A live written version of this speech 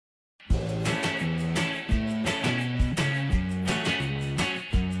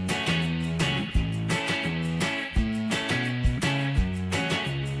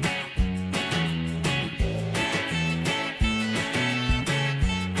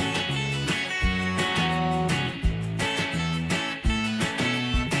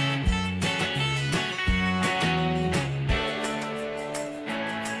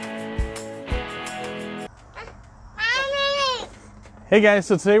Hey guys,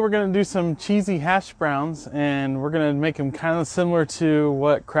 so today we're going to do some cheesy hash browns, and we're going to make them kind of similar to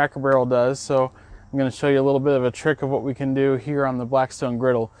what Cracker Barrel does. So I'm going to show you a little bit of a trick of what we can do here on the Blackstone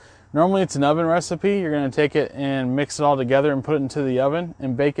Griddle. Normally it's an oven recipe. You're going to take it and mix it all together and put it into the oven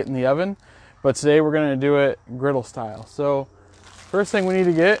and bake it in the oven. But today we're going to do it griddle style. So first thing we need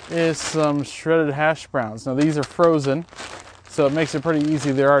to get is some shredded hash browns. Now these are frozen, so it makes it pretty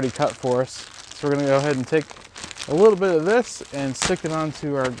easy. They're already cut for us. So we're going to go ahead and take a little bit of this and stick it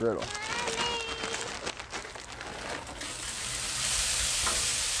onto our griddle.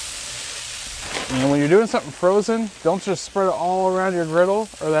 And when you're doing something frozen, don't just spread it all around your griddle,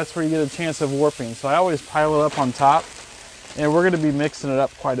 or that's where you get a chance of warping. So I always pile it up on top, and we're going to be mixing it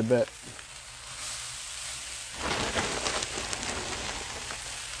up quite a bit.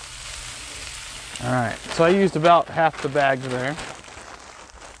 Alright, so I used about half the bag there.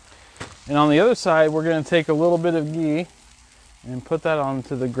 And on the other side, we're going to take a little bit of ghee and put that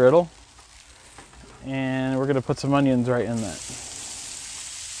onto the griddle. And we're going to put some onions right in that.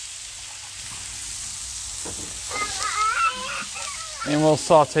 And we'll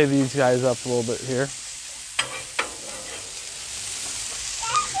saute these guys up a little bit here.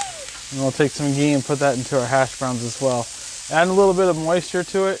 And we'll take some ghee and put that into our hash browns as well. Adding a little bit of moisture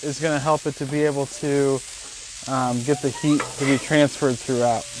to it is going to help it to be able to get the heat to be transferred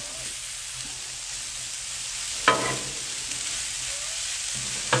throughout.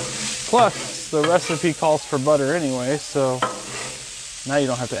 Plus, the recipe calls for butter anyway, so now you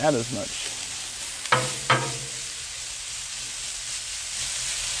don't have to add as much.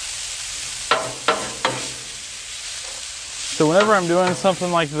 So whenever I'm doing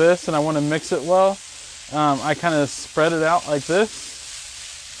something like this and I want to mix it well, I kind of spread it out like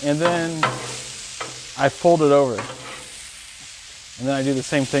this, and then I fold it over. And then I do the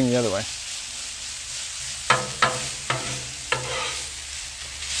same thing the other way.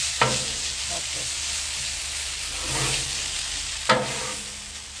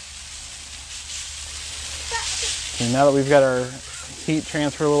 And now that we've got our heat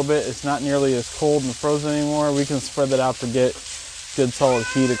transfer a little bit, it's not nearly as cold and frozen anymore. We can spread that out to get good solid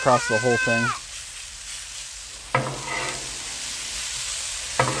heat across the whole thing.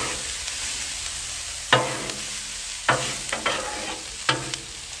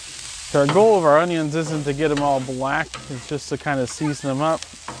 So our goal of our onions isn't to get them all black, it's just to kind of season them up.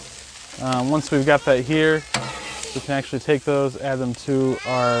 Once we've got that here, we can actually take those, add them to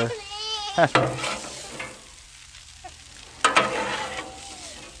our hash browns.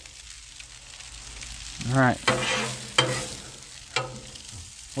 All right,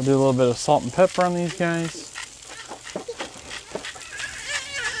 we'll do a little bit of salt and pepper on these guys.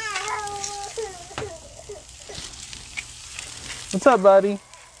 What's up, buddy?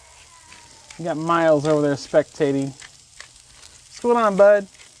 You got Miles over there spectating. What's going on, bud?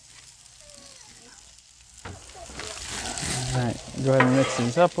 All right, go ahead and mix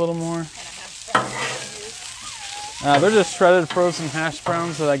these up a little more. They're just shredded frozen hash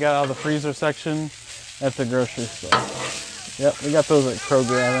browns that I got out of the freezer section at the grocery store. Yep, we got those at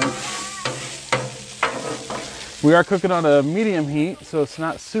Kroger, I think. We are cooking on a medium heat, so it's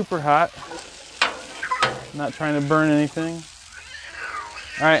not super hot. Not trying to burn anything.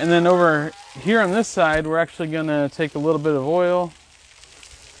 All right, and then over here on this side, we're actually gonna take a little bit of oil.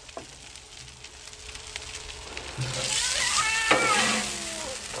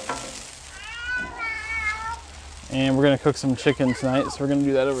 And we're gonna cook some chicken tonight, so we're gonna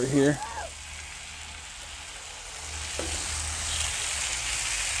do that over here.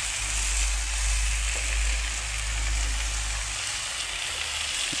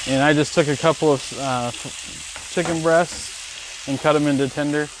 And I just took a couple of chicken breasts and cut them into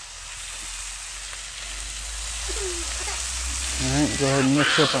tender. All right, go ahead and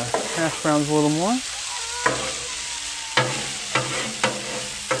mix up our hash browns a little more.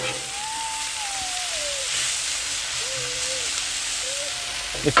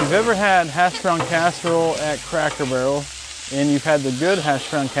 If you've ever had hash brown casserole at Cracker Barrel and you've had the good hash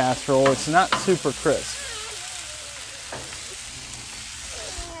brown casserole, it's not super crisp.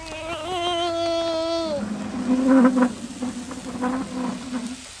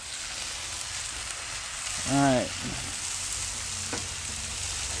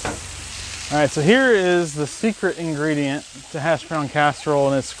 All right, so here is the secret ingredient to hash brown casserole,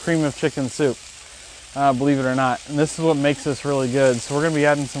 and it's cream of chicken soup, believe it or not. And this is what makes this really good. So we're gonna be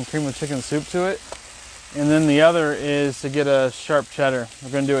adding some cream of chicken soup to it. And then the other is to get a sharp cheddar.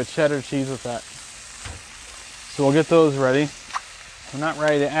 We're gonna do a cheddar cheese with that. So we'll get those ready. We're not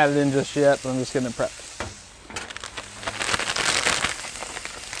ready to add it in just yet, but I'm just getting it prepped.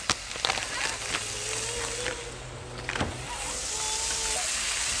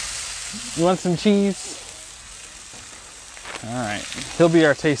 You want some cheese? All right. He'll be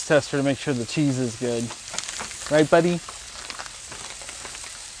our taste tester to make sure the cheese is good. Right, buddy?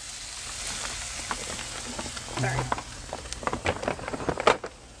 Sorry.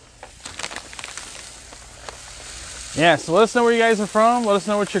 Yeah, so let us know where you guys are from. Let us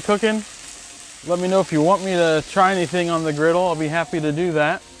know what you're cooking. Let me know if you want me to try anything on the griddle. I'll be happy to do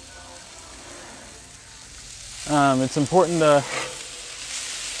that. It's important to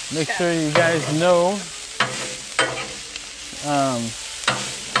make sure you guys know.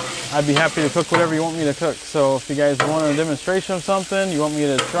 I'd be happy to cook whatever you want me to cook. So if you guys want a demonstration of something, you want me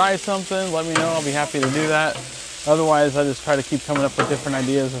to try something, let me know. I'll be happy to do that. Otherwise, I just try to keep coming up with different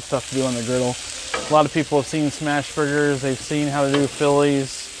ideas of stuff to do on the griddle. A lot of people have seen smash burgers. They've seen how to do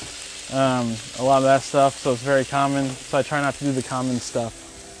Phillies, a lot of that stuff. So it's very common. So I try not to do the common stuff.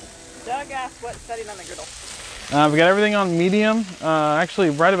 Doug asked what setting on the griddle. We got everything on medium,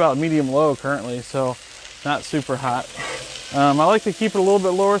 actually right about medium low currently, so not super hot. I like to keep it a little bit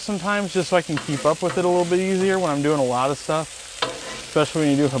lower sometimes just so I can keep up with it a little bit easier when I'm doing a lot of stuff, especially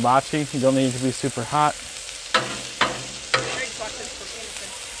when you do hibachi. You don't need it to be super hot. Craig's watching from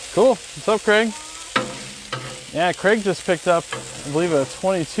Anderson. Cool. What's up, Craig? Yeah, Craig just picked up, I believe, a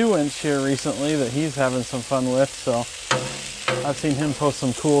 22-inch here recently that he's having some fun with, so I've seen him post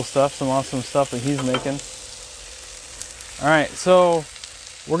some cool stuff, some awesome stuff that he's making. All right, so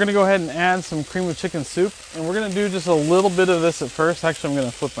we're gonna go ahead and add some cream of chicken soup, and we're gonna do just a little bit of this at first. Actually, I'm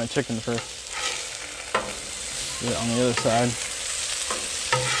gonna flip my chicken first. Get it on the other side.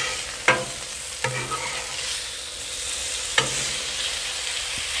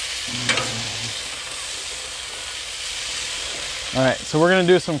 All right, so we're gonna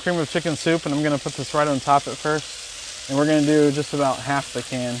do some cream of chicken soup, and I'm gonna put this right on top at first. And we're gonna do just about half the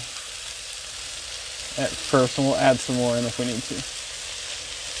can at first, and we'll add some more in if we need to.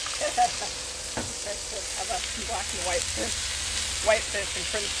 Have a black and white fish and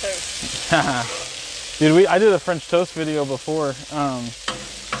French toast. Dude, I did a French toast video before,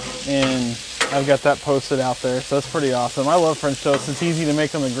 and I've got that posted out there, so that's pretty awesome. I love French toast. It's easy to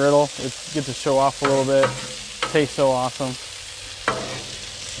make on the griddle. It gets to show off a little bit. It tastes so awesome.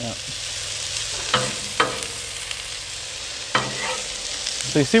 Yeah.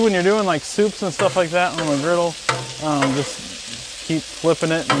 So you see when you're doing like soups and stuff like that on the griddle, just keep flipping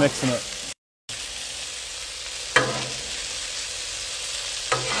it and mixing it.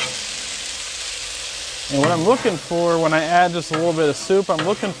 And what I'm looking for when I add just a little bit of soup, I'm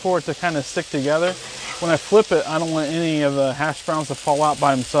looking for it to kind of stick together. When I flip it, I don't want any of the hash browns to fall out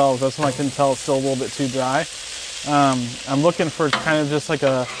by themselves. That's when I can tell it's still a little bit too dry. I'm looking for kind of just like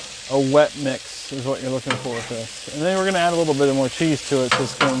a wet mix is what you're looking for with this. And then we're gonna add a little bit more cheese to it, so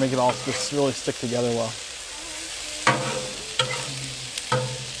it's gonna make it all just really stick together well.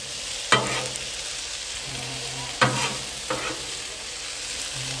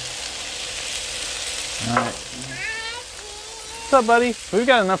 All right. What's up, buddy? We've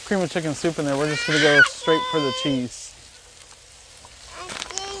got enough cream of chicken soup in there. We're just gonna go straight for the cheese.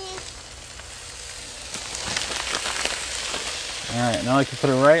 All right, now I can put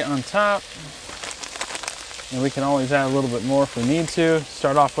it right on top. And we can always add a little bit more if we need to.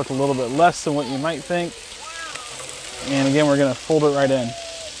 Start off with a little bit less than what you might think. And again, we're gonna fold it right in.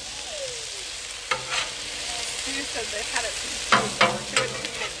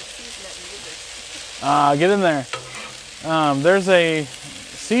 Get in there. There's a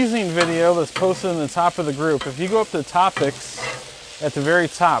seasoning video that's posted in the top of the group. If you go up to topics, at the very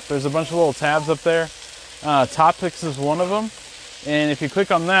top, there's a bunch of little tabs up there. Topics is one of them. And if you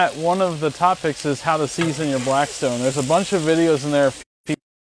click on that, one of the topics is how to season your Blackstone. There's a bunch of videos in there.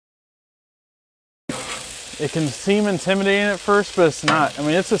 It can seem intimidating at first, but it's not. I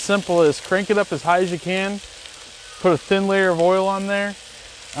mean, it's as simple as crank it up as high as you can, put a thin layer of oil on there,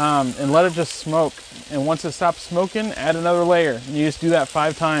 and let it just smoke. And once it stops smoking, add another layer. And you just do that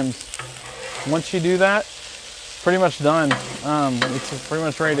 5 times. Once you do that, it's pretty much done. It's pretty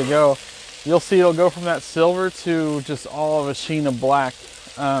much ready to go. You'll see it'll go from that silver to just all of a sheen of black.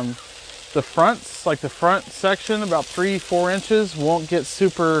 The fronts, like the front section, about 3-4 inches, won't get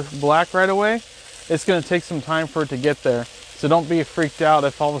super black right away. It's gonna take some time for it to get there. So don't be freaked out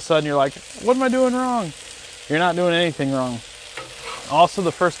if all of a sudden you're like, what am I doing wrong? You're not doing anything wrong. Also,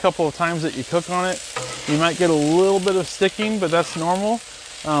 the first couple of times that you cook on it, you might get a little bit of sticking, but that's normal.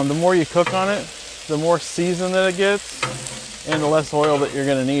 The more you cook on it, the more seasoned that it gets, and the less oil that you're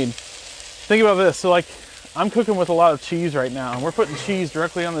gonna need. Think about this, so like I'm cooking with a lot of cheese right now, and we're putting cheese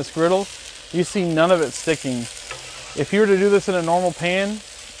directly on this griddle. You see none of it sticking. If you were to do this in a normal pan,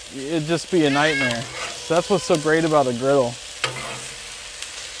 it'd just be a nightmare. So that's what's so great about a griddle.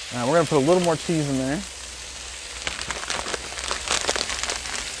 Now we're gonna put a little more cheese in there.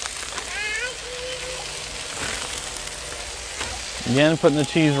 Again, putting the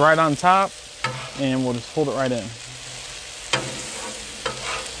cheese right on top, and we'll just fold it right in.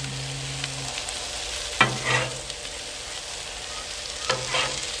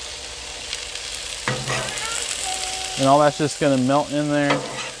 And all that's just gonna melt in there. Have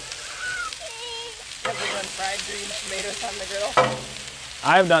you done fried green tomatoes on the griddle?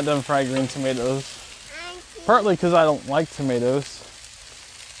 I have not done fried green tomatoes. Partly because I don't like tomatoes.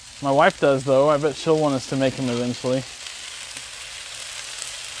 My wife does though. I bet she'll want us to make them eventually.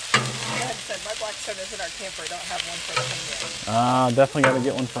 Like I said, my Blackstone is in our camper. I don't have one for the home yet. Definitely got to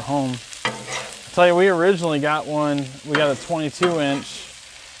get one for home. I'll tell you, we originally got one. We got a 22-inch.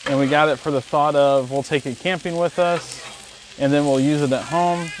 And we got it for the thought of we'll take it camping with us and then we'll use it at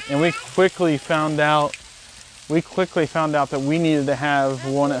home. And we quickly found out that we needed to have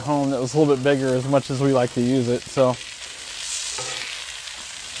one at home that was a little bit bigger as much as we like to use it. So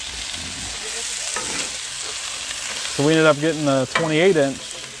we ended up getting the 28-inch,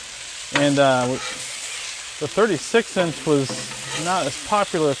 and the 36-inch was not as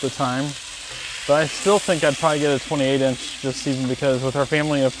popular at the time. But I still think I'd probably get a 28-inch, just even because with our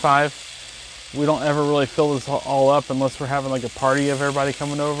family of 5, we don't ever really fill this all up unless we're having like a party of everybody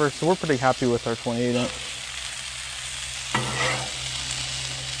coming over. So we're pretty happy with our 28-inch.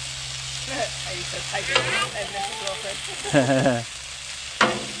 I used to type it and Mrs. Wilfred.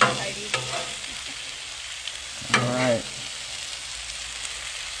 All right.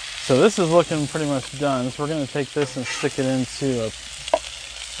 So this is looking pretty much done. So we're going to take this and stick it into a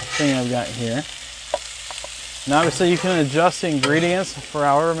thing I've got here. And obviously you can adjust the ingredients for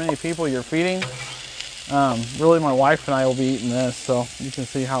however many people you're feeding. Really my wife and I will be eating this, so you can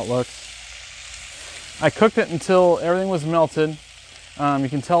see how it looks. I cooked it until everything was melted. You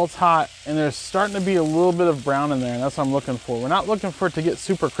can tell it's hot, and there's starting to be a little bit of brown in there, and that's what I'm looking for. We're not looking for it to get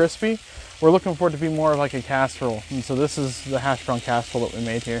super crispy. We're looking for it to be more of like a casserole. And so this is the hash brown casserole that we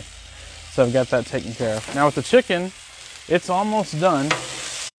made here. So I've got that taken care of. Now with the chicken, it's almost done.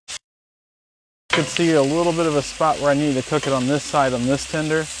 You can see a little bit of a spot where I need to cook it on this side on this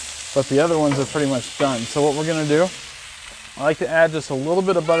tender, but the other ones are pretty much done. So what we're gonna do, I like to add just a little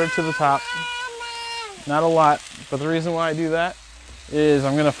bit of butter to the top. Not a lot, but the reason why I do that is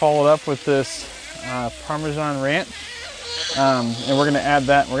I'm gonna follow it up with this Parmesan ranch. And we're gonna add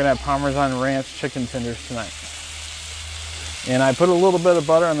that. We're gonna have Parmesan ranch chicken tenders tonight. And I put a little bit of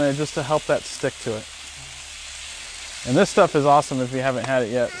butter on there just to help that stick to it. And this stuff is awesome if you haven't had it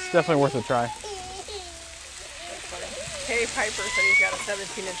yet. It's definitely worth a try. Hey, Piper said he's got a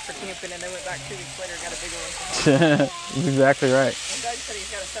 17-inch for camping, and then went back 2 weeks later and got a bigger one for home. That's exactly right. And Doug said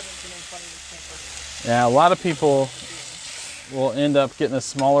he's got a 17-inch one in his camper. Yeah, a lot of people will end up getting a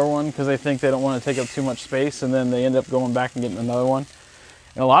smaller one because they think they don't want to take up too much space, and then they end up going back and getting another one.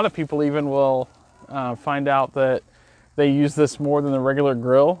 And a lot of people even will find out that they use this more than the regular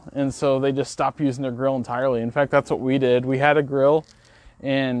grill, and so they just stop using their grill entirely. In fact, that's what we did. We had a grill,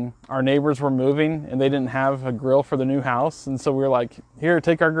 and our neighbors were moving, and they didn't have a grill for the new house, and so we were like, here,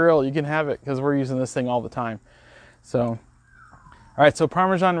 take our grill, you can have it, because we're using this thing all the time. So, all right, so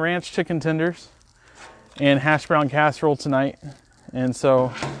Parmesan ranch chicken tenders and hash brown casserole tonight, and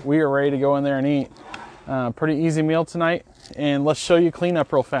so we are ready to go in there and eat. Pretty easy meal tonight, and let's show you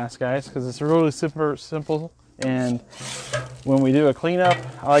cleanup real fast, guys, because it's really super simple. And when we do a cleanup,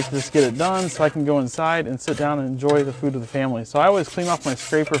 I like to just get it done so I can go inside and sit down and enjoy the food of the family. So I always clean off my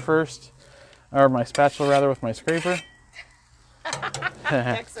scraper first, or my spatula rather, with my scraper.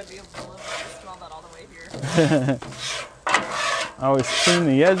 Next, I'd be able to smell that all the way here. I always clean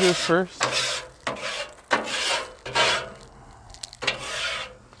the edges first.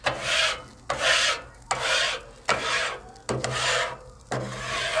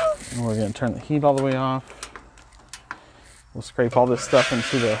 And we're going to turn the heat all the way off. We'll scrape all this stuff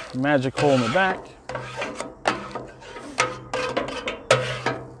into the magic hole in the back.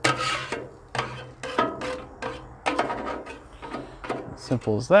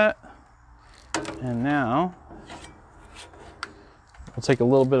 Simple as that. And now we'll take a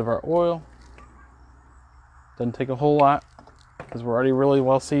little bit of our oil. Doesn't take a whole lot because we're already really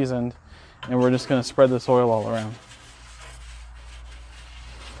well seasoned, and we're just going to spread this oil all around.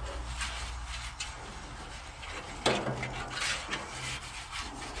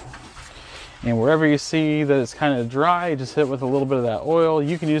 And wherever you see that it's kind of dry, just hit it with a little bit of that oil.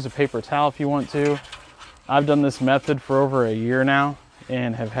 You can use a paper towel if you want to. I've done this method for over a year now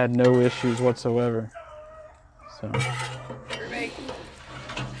and have had no issues whatsoever. So,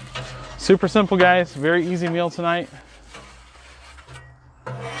 super simple, guys. Very easy meal tonight.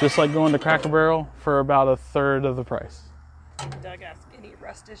 just like going to Cracker Barrel for about a third of the price. Doug asked, any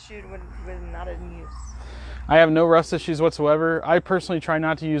rust issued when not in use? I have no rust issues whatsoever. I personally try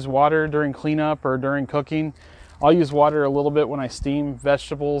not to use water during cleanup or during cooking. I'll use water a little bit when I steam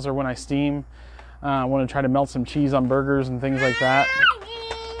vegetables or when I steam. I want to try to melt some cheese on burgers and things like that.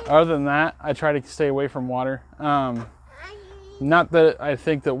 Other than that, I try to stay away from water. Not that I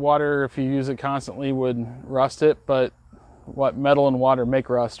think that water, if you use it constantly, would rust it, but what metal and water make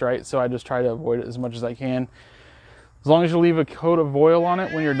rust, right? So I just try to avoid it as much as I can. As long as you leave a coat of oil on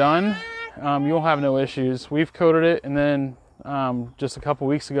it when you're done, you'll have no issues. We've coated it, and then just a couple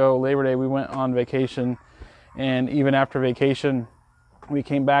weeks ago, Labor Day, we went on vacation, and even after vacation, we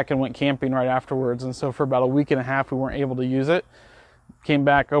came back and went camping right afterwards, and so for about a week and a half, we weren't able to use it. Came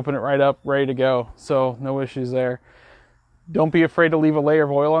back, opened it right up, ready to go, so no issues there. Don't be afraid to leave a layer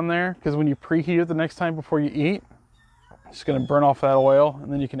of oil on there, because when you preheat it the next time before you eat, it's just going to burn off that oil,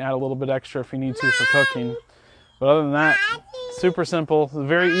 and then you can add a little bit extra if you need to for cooking. But other than that, super simple. It's a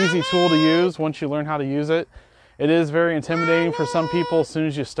very easy tool to use once you learn how to use it. It is very intimidating for some people as soon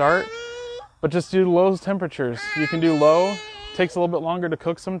as you start, but just do low temperatures. You can do low. It takes a little bit longer to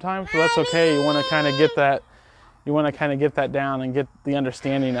cook sometimes, but that's okay. You want to kind of get that. You want to kind of get that down and get the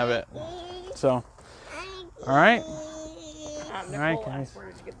understanding of it. So, all right. Nicole, all right, guys. where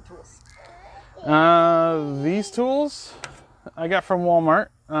did you get the tools? These tools I got from Walmart.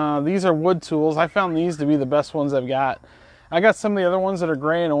 These are wood tools. I found these to be the best ones I've got. I got some of the other ones that are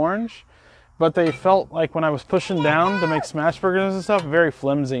gray and orange, but they felt like when I was pushing down to make smash burgers and stuff, very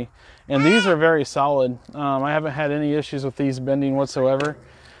flimsy. And these are very solid. I haven't had any issues with these bending whatsoever.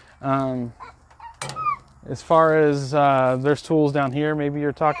 As far as there's tools down here, maybe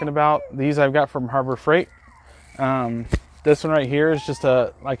you're talking about. These I've got from Harbor Freight. This one right here is just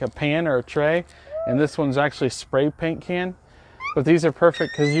like a pan or a tray, and this one's actually a spray paint can. But these are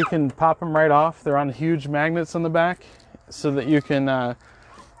perfect because you can pop them right off. They're on huge magnets on the back so that you can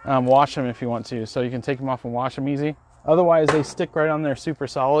wash them if you want to. So you can take them off and wash them easy. Otherwise, they stick right on there super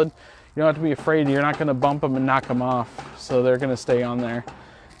solid. You don't have to be afraid. You're not going to bump them and knock them off. So they're going to stay on there.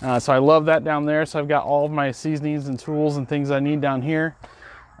 So I love that down there. So I've got all of my seasonings and tools and things I need down here.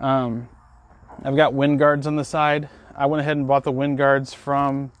 I've got wind guards on the side. I went ahead and bought the wind guards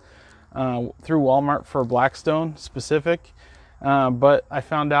from through Walmart for Blackstone specific. But I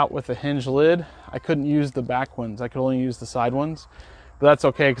found out with the hinge lid, I couldn't use the back ones. I could only use the side ones. But that's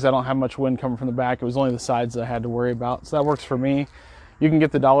okay because I don't have much wind coming from the back. It was only the sides that I had to worry about. So that works for me. You can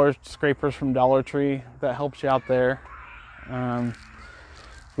get the dollar scrapers from Dollar Tree. That helps you out there.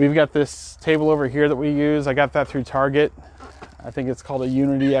 We've got this table over here that we use. I got that through Target. I think it's called a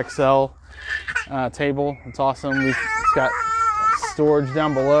Unity XL table. It's awesome. It's got storage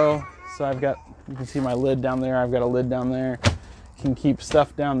down below. So you can see my lid down there. I've got a lid down there. Can keep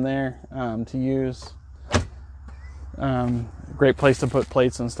stuff down there to use. Great place to put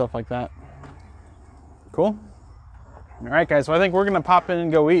plates and stuff like that. Cool. All right, guys. So I think we're going to pop in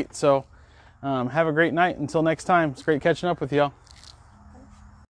and go eat. So have a great night. Until next time, it's great catching up with y'all.